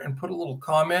rating there and put a little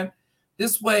comment.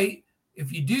 This way,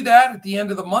 if you do that at the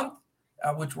end of the month,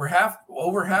 which we're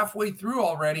over halfway through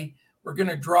already, we're going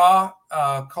to draw,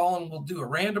 Colin will do a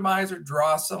randomizer,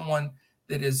 draw someone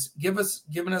that is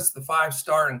given us the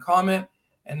 5-star and comment,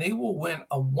 and they will win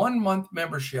a 1-month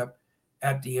membership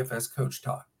at DFS Coach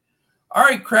Talk. All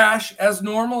right, Crash, as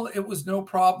normal, it was no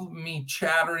problem me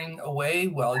chattering away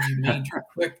while you made your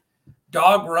quick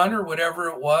dog run or whatever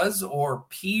it was, or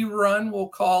pee run, we'll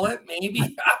call it,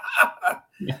 maybe.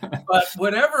 But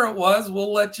whatever it was,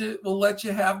 we'll let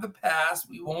you have the pass.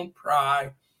 We won't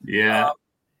pry. Yeah.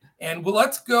 And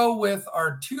let's go with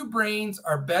our 2 brains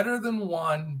are better than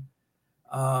one.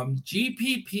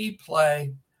 GPP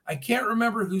play. I can't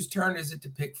remember whose turn is it to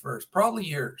pick first. Probably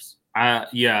yours.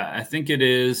 Yeah, I think it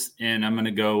is. And I'm going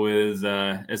to go with,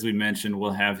 as we mentioned,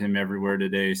 we'll have him everywhere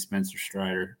today, Spencer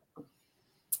Strider.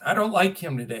 I don't like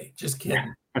him today. Just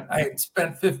kidding. I had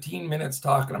spent 15 minutes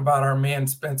talking about our man,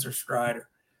 Spencer Strider.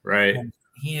 Right. And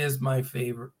he is my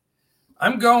favorite.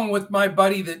 I'm going with my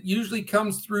buddy that usually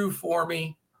comes through for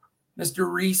me,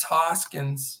 Mr. Rhys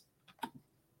Hoskins.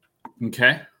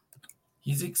 Okay.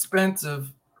 He's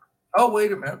expensive. Oh,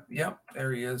 wait a minute. Yep,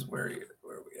 there he is. Where are we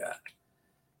at?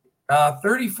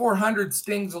 3,400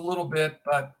 stings a little bit,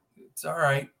 but it's all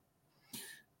right.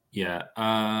 Yeah.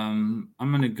 I'm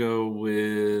going to go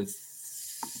with,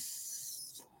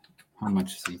 how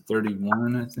much is he?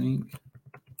 31, I think.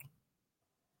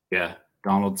 Yeah.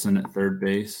 Donaldson at third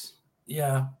base.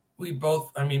 Yeah. We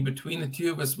both, between the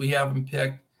two of us, we have him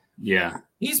picked. Yeah.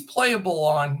 He's playable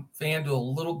on FanDuel, a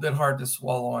little bit hard to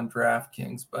swallow on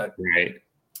DraftKings, but right.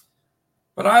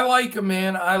 But I like him,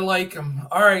 man. I like him.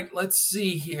 All right, let's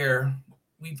see here.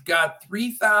 We've got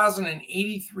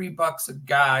 $3,083 a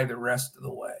guy the rest of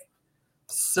the way.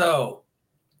 So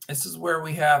this is where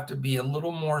we have to be a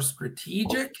little more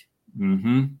strategic.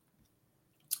 Mm-hmm.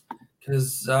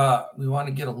 Because we want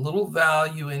to get a little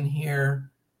value in here.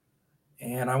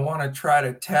 And I want to try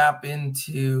to tap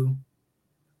into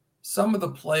some of the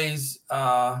plays,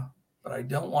 but I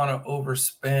don't want to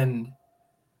overspend.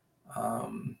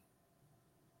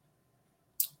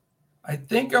 I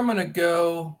think I'm going to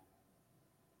go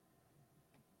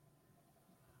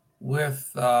with,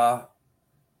 you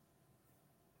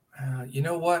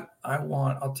know what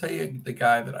I'll tell you the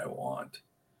guy that I want.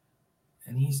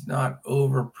 And he's not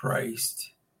overpriced.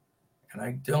 And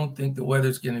I don't think the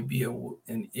weather's going to be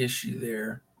an issue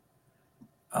there.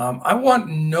 I want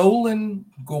Nolan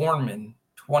Gorman,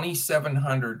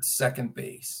 2,700 second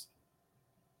base.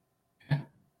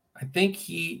 I think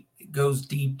he goes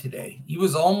deep today. He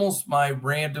was almost my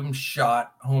random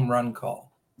shot home run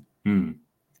call. I'm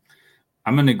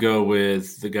going to go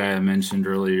with the guy I mentioned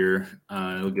earlier.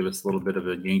 It'll give us a little bit of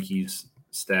a Yankees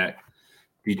stack.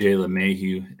 DJ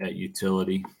LeMahieu at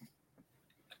utility.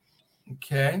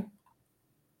 Okay.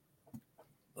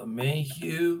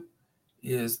 LeMahieu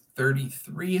is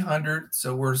 3,300.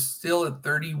 So we're still at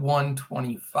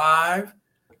 3,125,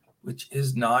 which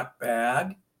is not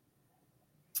bad.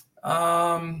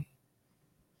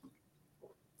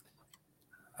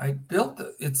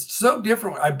 It's so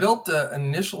different. I built an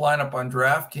initial lineup on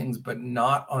DraftKings, but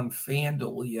not on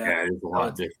FanDuel yet. Yeah, it's a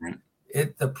lot different.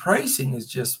 The pricing is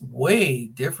just way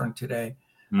different today.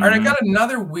 Mm-hmm. All right, I got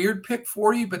another weird pick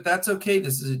for you, but that's okay.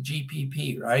 This is a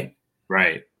GPP, right?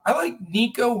 Right. I like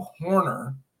Nico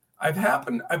Horner. I've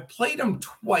played him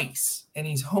twice, and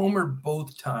he's homered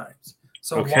both times.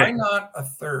 So why not a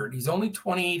third? He's only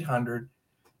 2,800,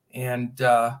 and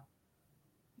I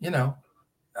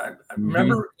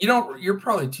remember you're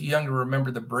probably too young to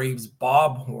remember the Braves'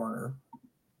 Bob Horner.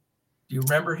 Do you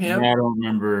remember him? Yeah, I don't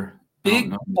remember.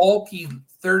 Big, bulky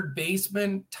third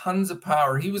baseman, tons of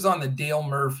power. He was on the Dale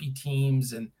Murphy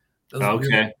teams and those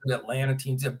really good Atlanta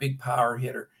teams. A big power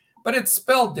hitter, but it's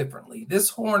spelled differently. This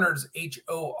Horner's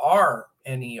Horner.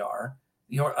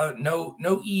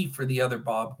 No E for the other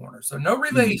Bob Horner. So no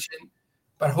relation,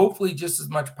 but hopefully just as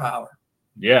much power.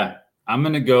 Yeah, I'm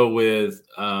going to go with,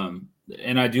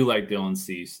 and I do like Dylan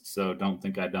Cease, so don't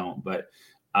think I don't, but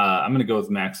I'm going to go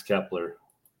with Max Kepler.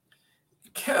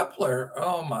 Kepler,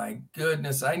 oh my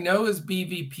goodness. I know his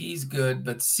BVP's good,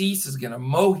 but Cease is going to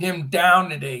mow him down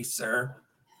today, sir.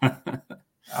 All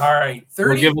right.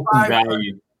 We'll give him some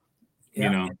value,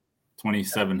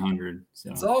 2,700. So.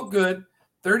 It's all good.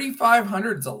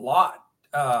 3,500 is a lot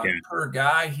per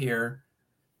guy here.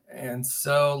 And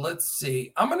so let's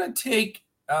see. I'm going to take,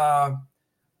 I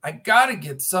got to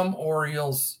get some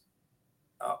Orioles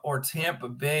or Tampa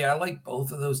Bay. I like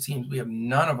both of those teams. We have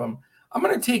none of them. I'm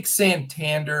going to take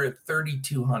Santander at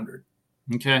 3,200.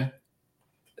 Okay.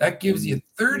 That gives you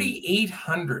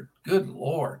 3,800. Good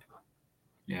Lord.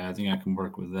 Yeah, I think I can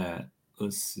work with that.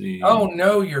 Let's see. Oh,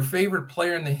 no, your favorite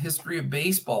player in the history of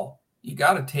baseball. You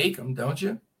got to take him, don't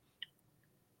you?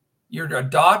 Your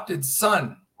adopted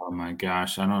son. Oh, my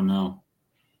gosh. I don't know.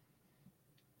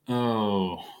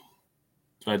 Oh,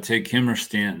 do I take him or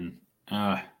Stanton?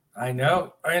 I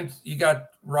know. And you got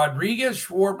Rodriguez,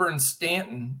 Schwarber, and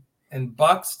Stanton and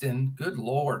Buxton. Good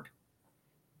Lord.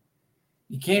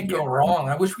 You can't go wrong.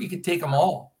 I wish we could take them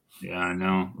all. Yeah, I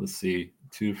know. Let's see.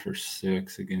 2 for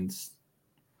 6 against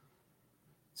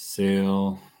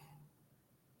Sale.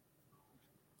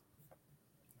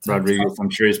 Rodriguez, I'm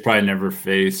sure he's probably never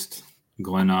faced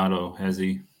Glenn Otto, has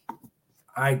he?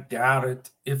 I doubt it.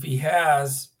 If he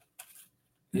has,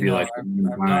 I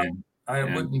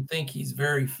wouldn't think he's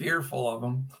very fearful of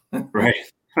him. Right.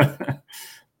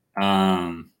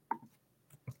 I'm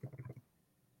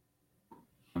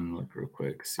gonna look real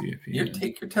quick, see if he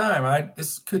take your time.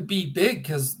 This could be big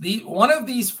because one of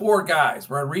these four guys,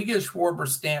 Rodriguez, Schwarber,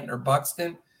 Stanton, or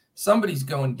Buxton, somebody's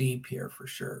going deep here for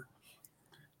sure.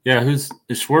 Yeah, is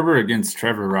Schwarber against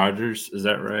Trevor Rogers? Is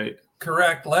that right?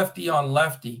 Correct. Lefty on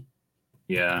lefty.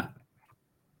 Yeah.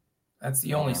 That's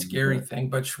the only scary thing.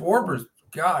 But Schwarber's,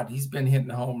 God, he's been hitting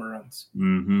home runs.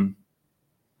 Mm-hmm.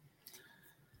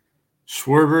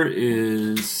 Schwarber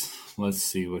is, let's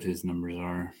see what his numbers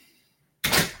are.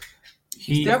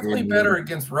 He's definitely better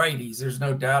against righties. There's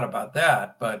no doubt about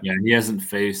that. But yeah, he hasn't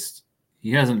faced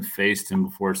him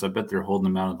before, so I bet they're holding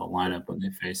him out of the lineup when they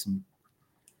face him.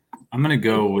 I'm gonna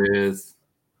go with.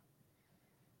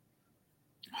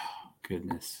 Oh,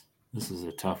 goodness, this is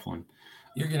a tough one.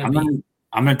 I'm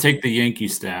gonna take the Yankee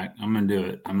stack. I'm gonna do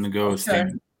it. I'm gonna go with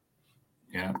Stanton.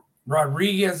 Yeah.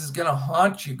 Rodriguez is gonna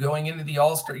haunt you going into the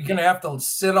All-Star. You're gonna have to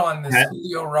sit on this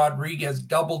Julio Rodriguez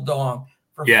double dong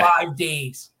for 5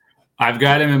 days. I've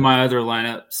got him in my other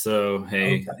lineup, so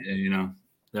hey,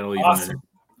 that'll even it.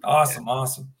 Awesome.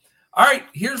 All right,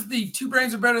 here's the Two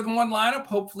Brains Are Better Than One lineup.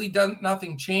 Hopefully,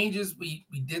 nothing changes. We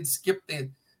did skip the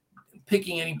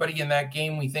picking anybody in that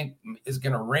game we think is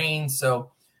going to reign.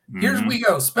 So here's we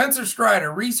go: Spencer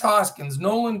Strider, Rhys Hoskins,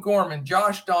 Nolan Gorman,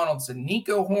 Josh Donaldson,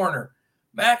 Nico Horner,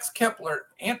 Max Kepler,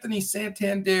 Anthony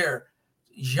Santander,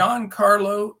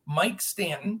 Giancarlo, Mike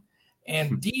Stanton,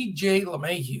 and DJ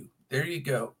LeMahieu. There you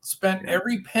go. Spent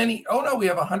every penny. Oh no, we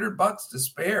have $100 to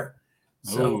spare.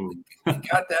 So we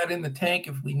got that in the tank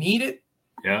if we need it.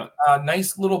 Yeah.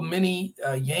 Nice little mini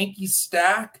Yankees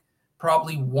stack.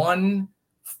 Probably 1,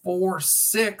 4,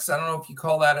 6. I don't know if you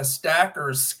call that a stack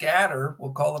or a scatter.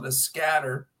 We'll call it a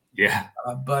scatter. Yeah.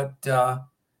 But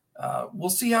we'll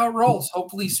see how it rolls.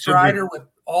 Hopefully Strider, with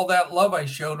all that love I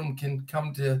showed him, can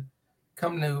come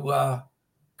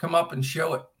up and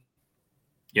show it.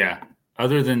 Yeah.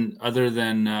 Other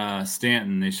than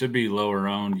Stanton, they should be lower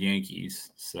owned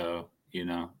Yankees. So,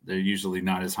 they're usually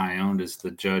not as high owned as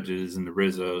the Judges and the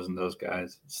Rizzos and those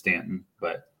guys, Stanton.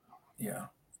 But yeah.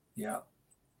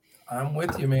 I'm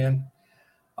with you, man.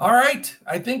 All right.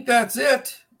 I think that's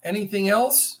it. Anything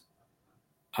else?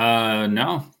 No.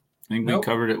 I think we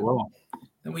covered it well.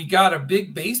 Then we got a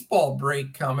big baseball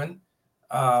break coming.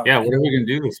 What are we going to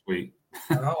do this week?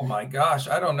 Oh my gosh,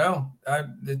 I don't know.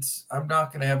 I'm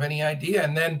not going to have any idea.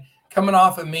 And then coming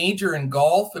off a major in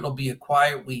golf, it'll be a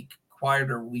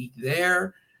quieter week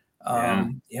there.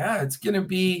 It's going to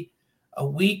be a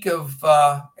week of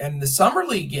and the summer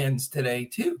league ends today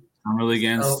too. Summer league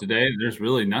ends today. There's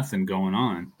really nothing going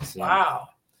on. So wow.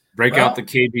 Break out the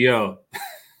KBO.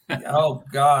 Oh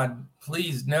God,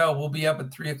 please no. We'll be up at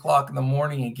 3:00 in the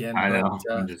morning again. I know.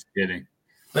 I'm just kidding.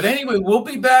 But anyway, we'll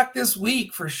be back this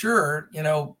week for sure,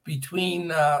 between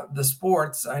the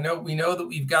sports. We know that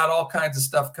we've got all kinds of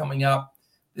stuff coming up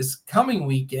this coming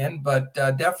weekend, but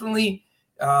definitely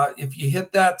if you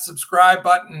hit that subscribe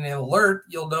button and alert,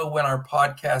 you'll know when our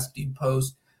podcast do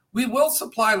post. We will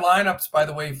supply lineups, by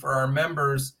the way, for our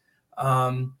members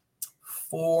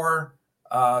for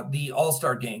the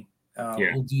All-Star game.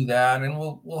 We'll do that, and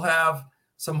we'll have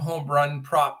some home run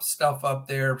prop stuff up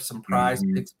there, some prize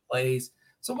picks plays.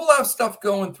 So we'll have stuff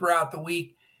going throughout the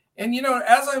week. And,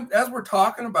 as we're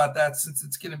talking about that, since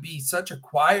it's going to be such a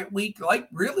quiet week,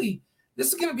 really,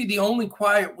 this is going to be the only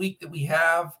quiet week that we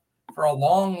have for a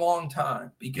long, long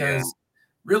time. Because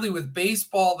really with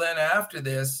baseball then after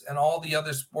this and all the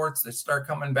other sports that start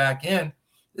coming back in,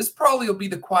 this probably will be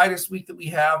the quietest week that we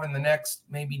have in the next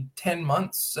maybe 10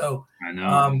 months. So I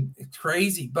know. It's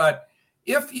crazy. But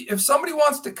if somebody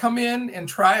wants to come in and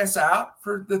try us out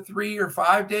for the 3 or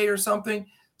 5 day or something,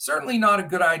 certainly not a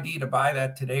good idea to buy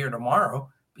that today or tomorrow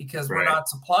because we're not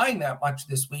supplying that much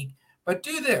this week. But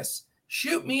do this.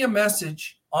 Shoot me a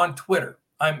message on Twitter.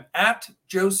 I'm at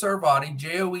Joe Sarvadi,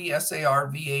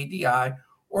 JoeSarvadi,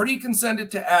 or you can send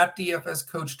it to at DFS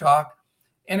Coach Talk.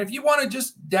 And if you want to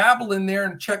just dabble in there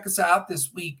and check us out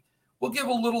this week, we'll give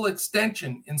a little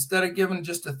extension. Instead of giving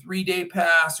just a 3-day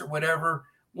pass or whatever,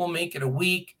 we'll make it a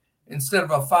week. Instead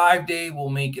of a 5-day, we'll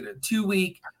make it a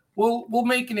 2-week. We'll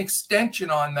make an extension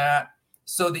on that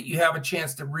so that you have a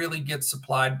chance to really get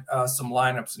supplied some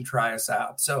lineups and try us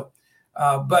out. So,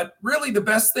 but really the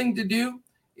best thing to do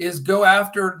is go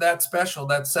after that special,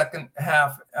 that second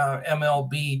half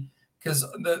MLB, because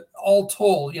the all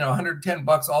told,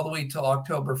 $110 all the way till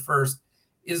October 1st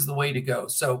is the way to go.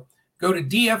 So go to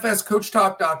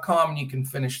dfscoachtalk.com and you can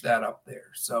finish that up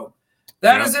there. So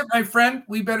that is it, my friend.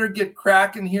 We better get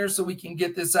cracking here so we can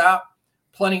get this out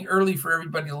plenty early for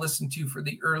everybody to listen to for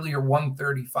the earlier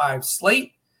 1:35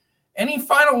 slate. Any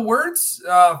final words?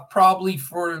 Probably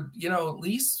for, at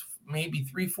least maybe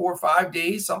 3, 4, 5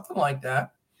 days, something like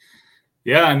that.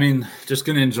 Yeah, I mean, just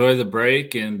going to enjoy the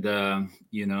break and,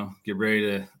 get ready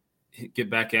to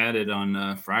get back at it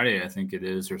on Friday, I think it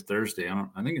is, or Thursday.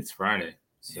 I think it's Friday.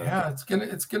 So. Yeah,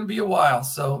 it's gonna be a while.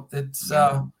 So it's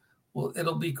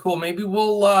it'll be cool. Maybe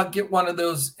we'll get one of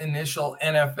those initial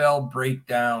NFL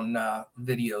breakdown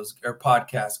videos or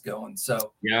podcasts going.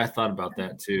 So yeah, I thought about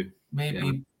that too.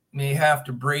 Maybe may have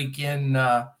to break in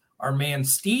our man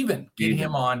Steven, get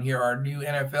him on here, our new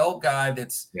NFL guy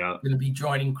that's going to be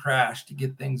joining Crash to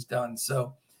get things done.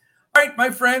 So, all right, my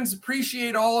friends,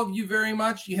 appreciate all of you very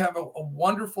much. You have a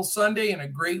wonderful Sunday and a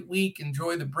great week.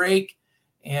 Enjoy the break.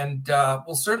 And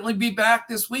we'll certainly be back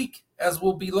this week as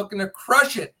we'll be looking to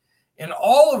crush it in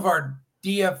all of our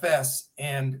DFS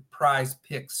and Prize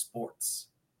Pick sports.